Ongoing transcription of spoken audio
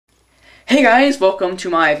Hey guys, welcome to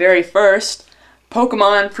my very first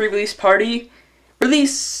Pokemon pre-release party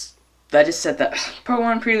Pokemon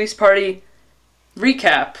pre-release party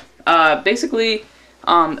recap. Basically,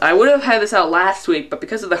 I would have had this out last week, but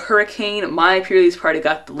because of the hurricane, my pre-release party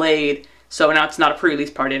got delayed, so now it's not a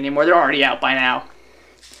pre-release party anymore. They're already out by now.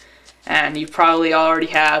 And you probably already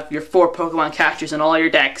have your 4 Pokemon catchers in all your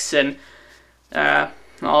decks, and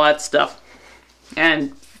all that stuff.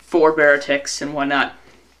 And 4 Baratics and whatnot.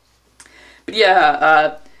 But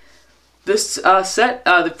yeah, this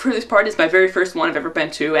the pre-release party is my very first one I've ever been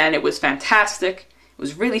to, and it was fantastic. It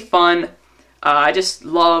was really fun. I just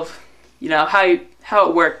love, how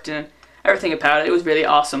it worked and everything about it. It was really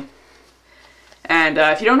awesome. And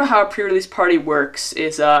if you don't know how a pre-release party works,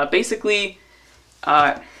 is basically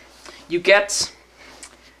they give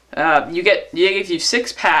you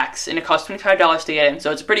 6 packs, and it costs $25 to get in,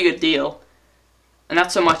 so it's a pretty good deal. And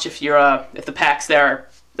not so much if if the packs there are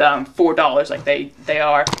 $4 like they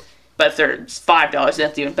are, but if they're $5, that's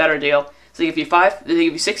an even better deal. So they give you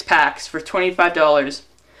 6 packs for $25,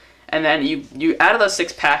 and then you out of those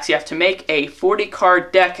 6 packs you have to make a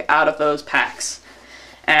 40-card deck out of those packs,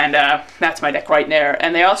 and that's my deck right there.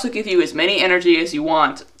 And they also give you as many energy as you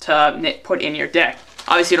want to put in your deck.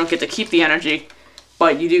 Obviously, you don't get to keep the energy,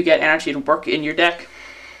 but you do get energy to work in your deck.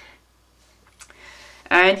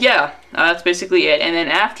 And yeah, that's basically it. And then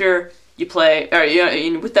after you play,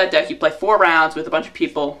 with that deck, you play 4 rounds with a bunch of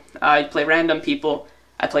people. You play random people.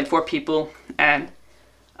 I played 4 people, and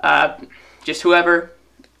just whoever.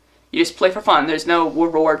 You just play for fun. There's no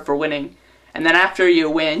reward for winning. And then after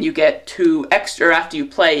you win, you get 2 extra. After you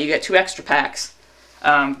play, you get 2 extra packs.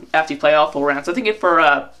 After you play all 4 rounds. I think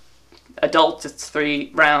for adults, it's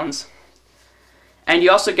 3 rounds. And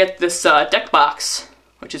you also get this deck box,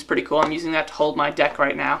 which is pretty cool. I'm using that to hold my deck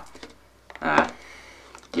right now.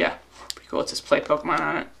 Yeah, pretty cool. It says play Pokemon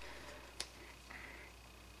on it.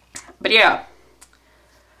 But yeah,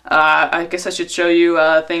 I guess I should show you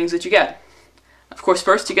things that you get. Of course,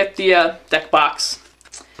 first you get the deck box.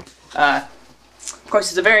 Of course,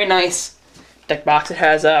 it's a very nice deck box. It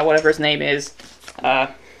has whatever his name is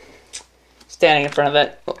standing in front of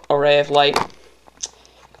that array of light.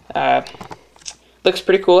 Looks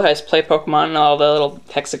pretty cool. It has play Pokemon and all the little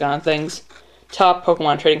hexagon things. Top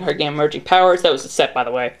Pokemon Trading Card Game Emerging Powers. That was the set, by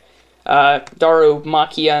the way. Daru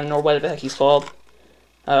Makian, or whatever the heck he's called.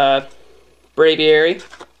 Braviary.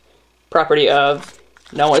 Property of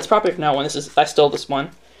no one. It's property of no one. I stole this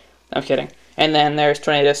one. I'm kidding. And then there's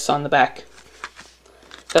Tornadus on the back.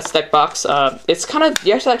 That's the deck box. It's kind of,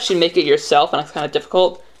 you have to actually make it yourself, and it's kind of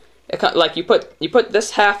difficult. Like you put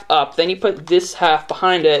this half up, then you put this half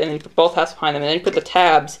behind it, and then you put both halves behind them, and then you put the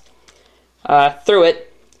tabs through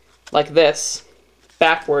it, like this,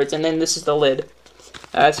 backwards, and then this is the lid.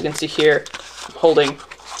 As you can see here, I'm holding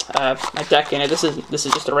my deck in it. This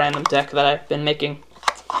is just a random deck that I've been making.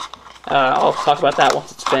 I'll talk about that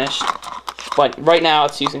once it's finished. But right now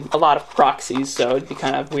it's using a lot of proxies, so it'd be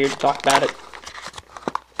kind of weird to talk about it.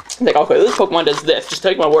 Like, okay, this Pokemon does this, just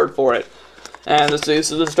take my word for it. And this is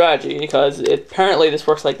the strategy, because apparently this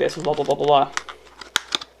works like this, blah, blah, blah, blah, blah.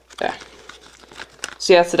 Yeah.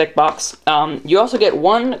 So yeah, that's the deck box. You also get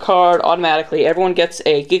 1 card automatically. Everyone gets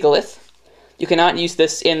a Gigalith. You cannot use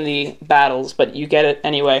this in the battles, but you get it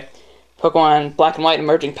anyway. Pokemon Black and White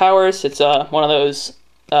Emerging Powers. It's one of those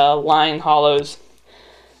line hollows.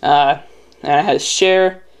 And it has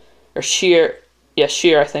Sheer,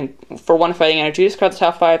 I think, for 1 fighting energy. Discard the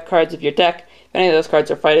top 5 cards of your deck. If any of those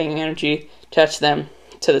cards are fighting energy, attach them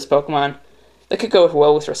to this Pokemon. That could go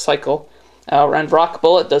well with Recycle. And Rock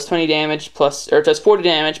Bullet does 20 damage plus, or it does 40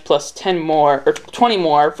 damage plus 10 more, or 20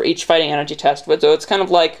 more for each fighting energy test. So it's kind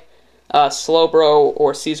of like Slowbro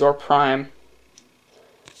or Caesar Prime.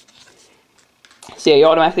 So yeah, you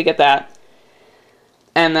automatically get that.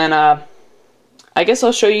 And then I guess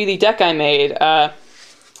I'll show you the deck I made.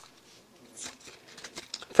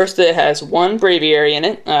 First, it has 1 Braviary in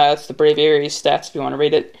it. That's the Braviary stats if you want to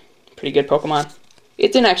read it. Pretty good Pokemon.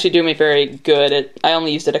 It didn't actually do me very good. I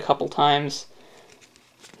only used it a couple times.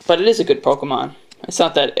 But it is a good Pokemon. It's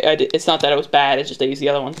not that it was bad, it's just I used the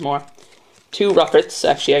other ones more. 2 Ruffets.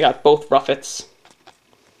 Actually, I got both Ruffets.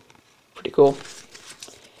 Pretty cool.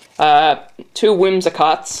 2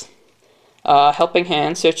 Whimsicots. Helping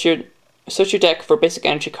Hand. Search your deck for basic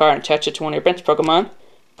energy card and attach it to one of your bench Pokemon.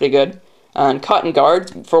 Pretty good. And Cotton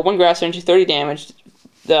Guard, for 1 grass energy, 30 damage.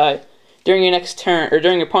 During your next turn, or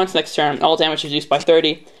during your opponent's next turn, all damage is reduced by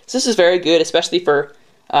 30. So this is very good, especially for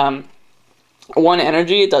 1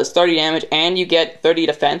 energy. It does 30 damage, and you get 30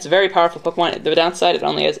 defense. Very powerful Pokemon. The downside, it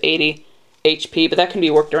only has 80 HP, but that can be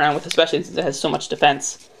worked around with, especially since it has so much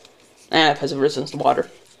defense. And it has resistance to water.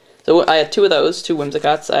 So I had 2 of those, 2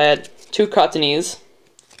 Whimsicots. I had 2 Cottonies.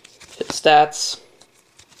 Stats.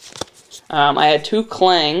 I had 2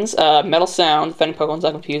 Clangs, Metal Sound, defending Pokemon's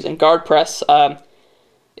not confused, and Guard Press.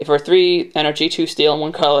 For 3 energy, 2 steel, and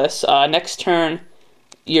 1 colorless. Next turn,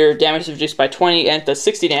 your damage is reduced by 20, and it does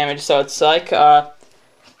 60 damage. So it's like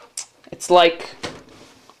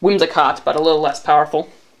Whimsicott, but a little less powerful.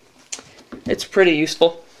 It's pretty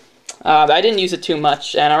useful. I didn't use it too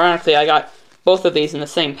much, and ironically, I got both of these in the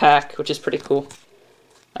same pack, which is pretty cool.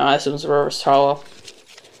 This one's reverse hollow.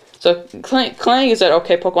 So Clang is an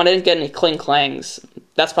okay Pokemon. I didn't get any Clangs.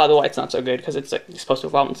 That's probably why it's not so good, because it's supposed to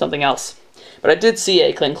evolve into something else. But I did see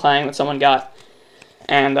a Clang that someone got,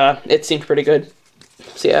 and it seemed pretty good.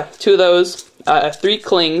 So yeah, 2 of those, 3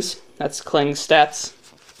 Klings. That's Kling's stats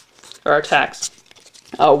or attacks.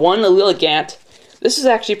 1 Lilligant. This is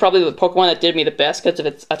actually probably the Pokemon that did me the best because of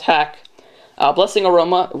its attack. Blessing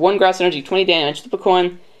Aroma, 1 grass energy, 20 damage. Flip a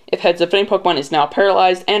coin. If heads, the defending Pokemon is now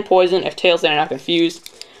paralyzed and poisoned. If tails, they are not confused.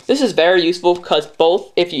 This is very useful because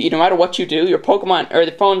both, no matter what you do, your Pokemon or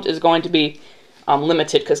the opponent is going to be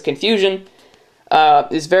limited, because confusion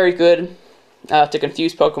is very good to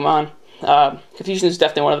confuse Pokemon. Confusion is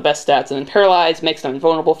definitely one of the best stats, and then paralyzed makes them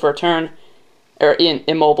invulnerable for a turn, or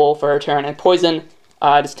immobile for a turn, and poison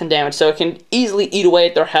does 10 damage, so it can easily eat away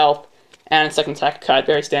at their health, and second attack cut,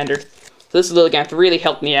 very standard. So this Lilligant really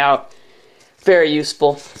helped me out. Very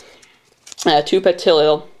useful. 2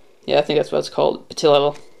 Petilil. Yeah, I think that's what it's called.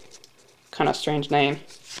 Petilil. Kind of strange name.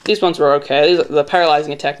 These ones were okay. The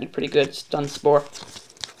paralyzing attack did pretty good. Stun Spore.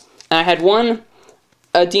 And I had 1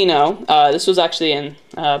 Dino. This was actually in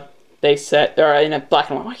base set, or in a black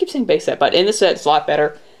and white. I keep saying base set, but in this set it's a lot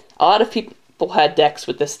better. A lot of people had decks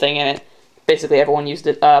with this thing in it. Basically, everyone used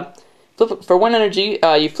it. For 1 energy,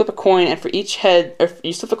 you flip a coin, and for each head, or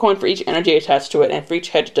you flip a coin for each energy attached to it, and for each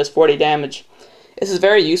head, it does 40 damage. This is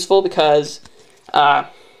very useful because,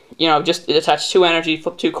 just attach 2 energy,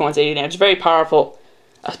 flip 2 coins, 80 damage. It's very powerful,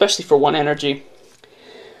 especially for 1 energy.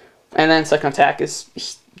 And then second attack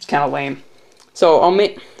is kind of lame. So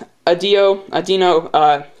Dino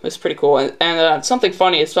was pretty cool. And something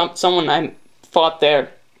funny is someone I fought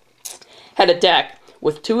there had a deck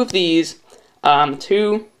with 2 of these, a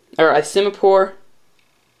Simipour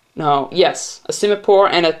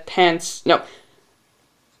and a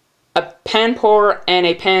Panpour and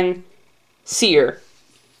a Pansear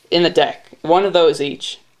in the deck. 1 of those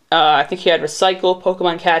each. I think he had Recycle,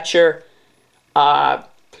 Pokemon Catcher,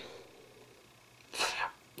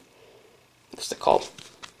 what's it called?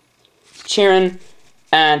 Chirin,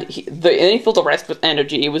 and he filled the rest with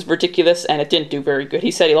energy. It was ridiculous, and it didn't do very good.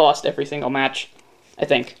 He said he lost every single match, I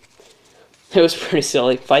think. It was pretty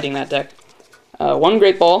silly fighting that deck. 1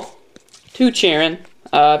 Great Ball, 2 Chirin,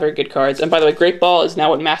 very good cards. And by the way, Great Ball is now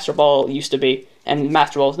what Master Ball used to be, and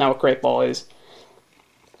Master Ball is now what Great Ball is.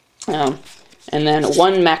 And then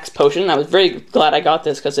 1 Max Potion. I was very glad I got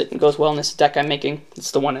this because it goes well in this deck I'm making.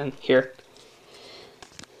 It's the one in here.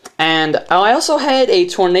 And I also had a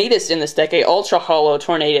Tornadus in this deck, a Ultra Hollow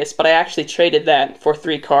Tornadus, but I actually traded that for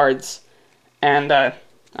 3 cards. And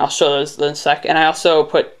I'll show those in a sec. And I also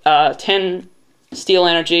put 10 Steel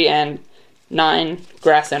Energy and 9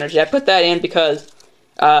 Grass Energy. I put that in because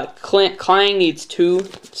Clang needs 2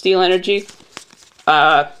 Steel Energy.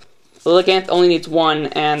 Lilligant only needs 1,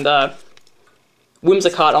 and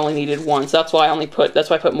Whimsicott only needed 1. So that's why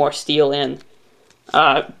I put more Steel in.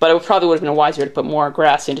 But it probably would have been wiser to put more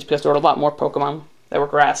Grass in, just because there were a lot more Pokemon that were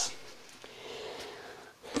Grass.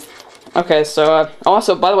 Okay, so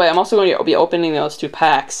also, by the way, I'm also going to be opening those 2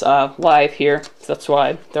 packs live here, so that's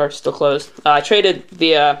why they're still closed. I traded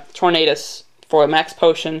the Tornadus for a Max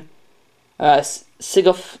Potion,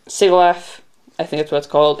 Sigilyph, I think that's what it's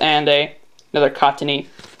called, and another Cottony.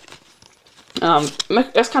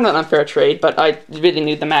 That's kind of an unfair trade, but I really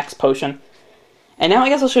need the Max Potion. And now I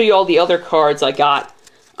guess I'll show you all the other cards I got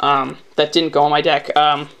that didn't go on my deck.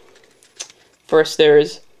 First,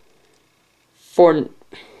 there's Ferrothorn.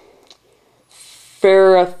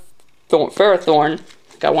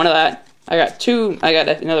 Got 1 of that. I got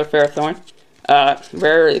another Ferrothorn.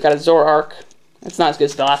 Rare, I got a Zoroark. It's not as good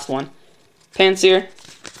as the last one. Pansear.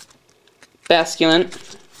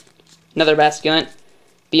 Basculent. Another Basculent.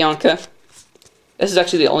 Bianca. This is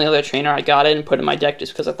actually the only other trainer I got it and put in my deck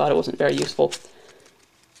just because I thought it wasn't very useful.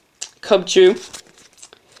 Cubchoo.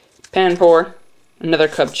 Panpour. Another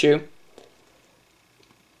Cubchoo.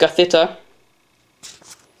 Gothita.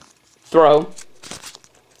 Throw.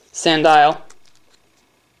 Sandile.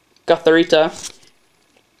 Gothorita.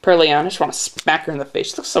 Perleon. I just want to smack her in the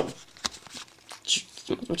face. She looks so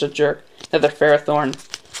much a jerk. Another Ferrothorn.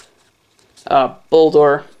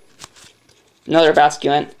 Bulldor. Another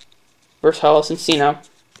Basculent. Reverse Hollow Cincino,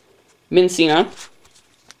 Mincino,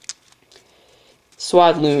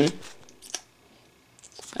 Swadloon.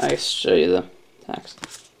 I show you the text.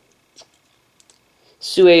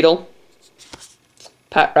 Suadel,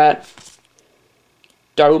 Patrat,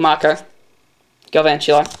 Darumaka,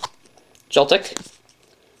 Galvantula, Joltik,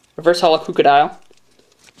 Reverse Hollow Crocodile,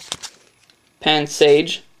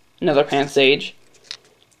 Pansage, another Pansage,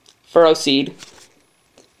 Furrowseed,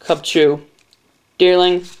 Cubchoo,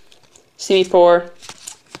 Deerling, Simipour,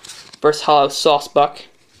 Reverse Hollow Saucebuck,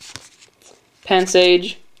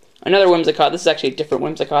 Pansage, another Whimsicott. This is actually a different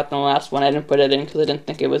Whimsicott than the last one. I didn't put it in because I didn't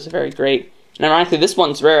think it was very great. And ironically, this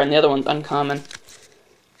one's rare and the other one's uncommon.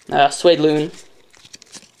 Swadloon,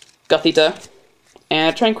 Gothita,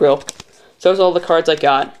 and Tranquil. So those are all the cards I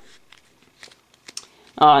got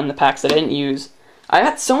in the packs that I didn't use. I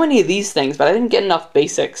got so many of these things, but I didn't get enough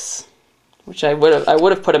basics, which I would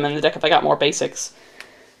have put them in the deck if I got more basics.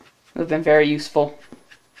 It would have been very useful.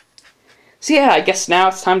 So yeah, I guess now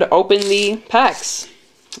it's time to open the packs.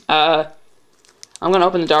 I'm gonna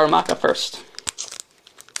open the Darumaka first.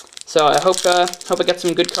 So I hope I get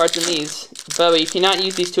some good cards in these. By the way, you cannot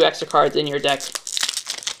use these 2 extra cards in your deck.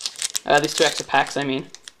 These 2 extra packs, I mean.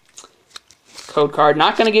 Code card.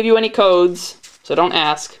 Not gonna give you any codes, so don't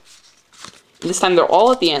ask. And this time they're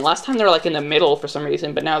all at the end. Last time they were like in the middle for some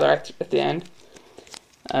reason, but now they're at the end.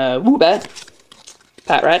 Woobat,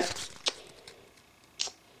 Patrat,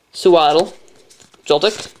 Suwaddle,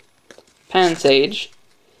 Joltik, Pansage,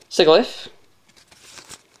 Sigilyph,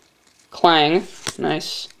 Clang,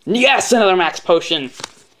 nice. Yes, another Max Potion!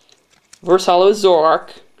 Reverse Hollow Zoroark,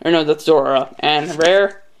 or no, that's Zora, and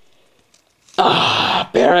rare,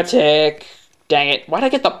 Baratic. Dang it, why'd I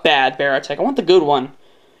get the bad Baratic? I want the good one.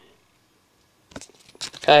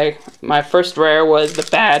 Okay, my first rare was the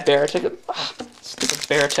bad Baratic. Stupid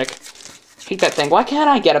Baratic. Hate that thing. Why can't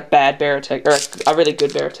I get a bad Baratic, or a really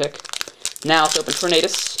good Baratic? Now let's open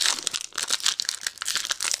Tornadus.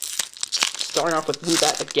 Starting off with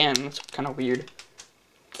Woobat again. That's kind of weird.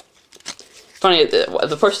 Funny,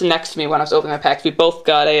 the person next to me when I was opening my packs, we both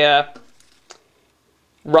got a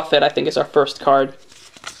Ruffet, I think is our first card.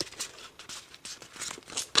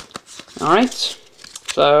 Alright.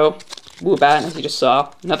 So, Woobat, as you just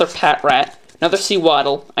saw. Another Patrat. Another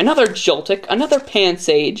Seawaddle. Another Joltik. Another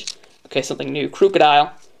Pansage. Okay, something new.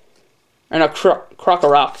 Crocodile. Or no,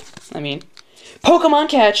 Crocorock, I mean. Pokemon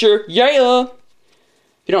Catcher! Yeah!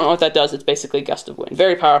 If you don't know what that does, it's basically Gust of Wind.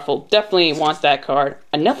 Very powerful. Definitely want that card.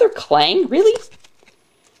 Another Clang? Really?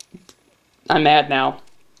 I'm mad now.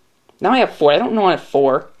 Now I have 4. I don't know I have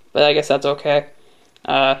 4, but I guess that's okay.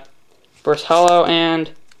 Reverse Hollow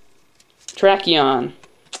and Tracheon.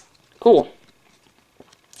 Cool.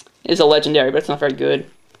 It is a legendary, but it's not very good.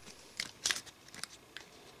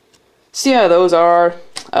 So yeah, those are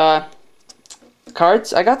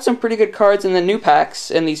cards. I got some pretty good cards in the new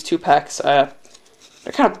packs, in these 2 packs.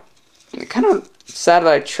 They're kind of sad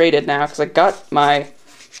that I traded now, because I got my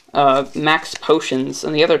max potions,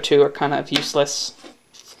 and the other 2 are kind of useless.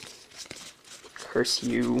 Curse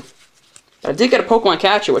you. I did get a Pokemon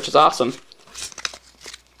Catcher, which is awesome.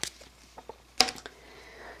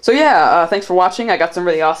 So yeah, thanks for watching. I got some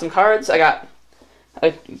really awesome cards. I got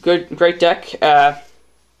a great deck. I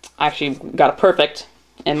actually got a perfect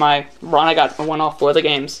in my run. I won all 4 of the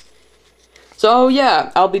games. So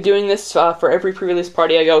yeah, I'll be doing this for every pre-release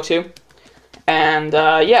party I go to. And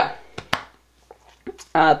yeah.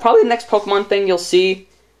 Probably the next Pokemon thing you'll see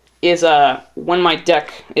is when my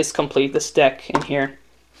deck is complete, this deck in here.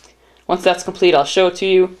 Once that's complete, I'll show it to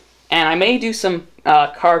you. And I may do some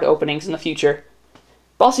card openings in the future.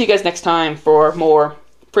 But I'll see you guys next time for more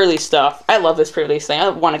pre-release stuff. I love this pre-release thing. I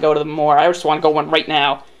want to go to them more. I just want to go one right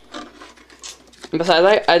now. And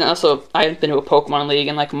besides, I haven't been to a Pokemon League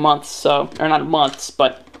in like months, so, or not months,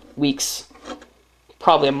 but weeks.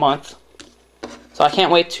 Probably a month. So I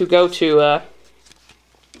can't wait to go to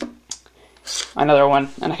another one,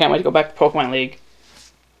 and I can't wait to go back to Pokemon League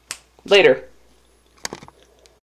later.